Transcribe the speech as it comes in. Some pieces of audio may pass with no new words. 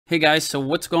Hey guys, so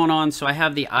what's going on? So I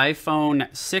have the iPhone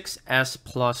 6s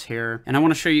Plus here, and I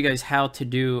want to show you guys how to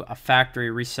do a factory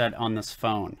reset on this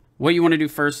phone. What you want to do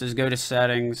first is go to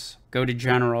Settings, go to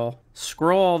General,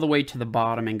 scroll all the way to the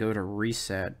bottom and go to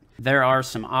Reset. There are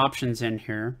some options in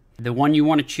here. The one you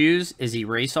want to choose is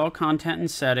Erase All Content and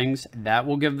Settings. That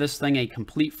will give this thing a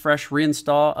complete fresh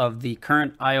reinstall of the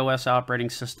current iOS operating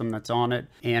system that's on it.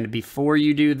 And before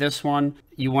you do this one,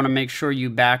 you want to make sure you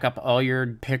back up all your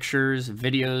pictures,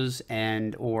 videos,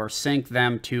 and or sync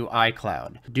them to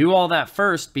iCloud. Do all that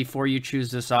first before you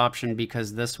choose this option,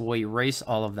 because this will erase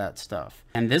all of that stuff.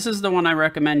 And this is the one I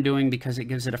recommend doing because it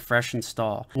gives it a fresh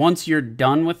install. Once you're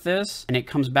done with this and it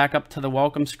comes back up to the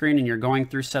welcome screen and you're going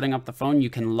through setting up the phone, you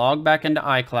can log back into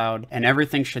iCloud and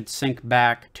everything should sync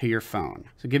back to your phone.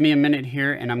 So give me a minute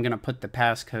here and I'm going to put the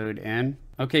passcode in.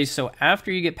 Okay, so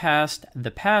after you get past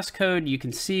the passcode, you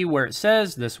can see where it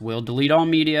says this will delete all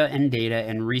media and data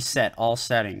and reset all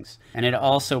settings. And it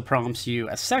also prompts you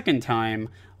a second time,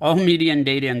 all media and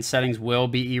data and settings will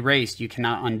be erased. You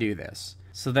cannot undo this.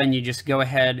 So then you just go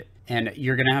ahead and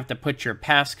you're gonna have to put your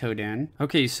passcode in.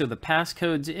 Okay, so the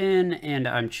passcode's in and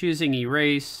I'm choosing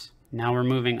erase. Now we're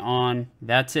moving on.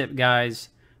 That's it, guys.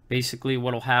 Basically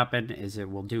what'll happen is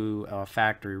it will do a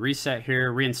factory reset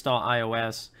here, reinstall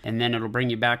iOS, and then it'll bring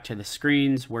you back to the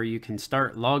screens where you can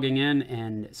start logging in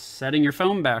and setting your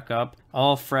phone back up,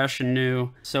 all fresh and new.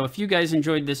 So if you guys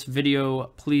enjoyed this video,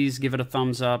 please give it a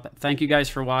thumbs up. Thank you guys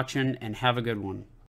for watching and have a good one.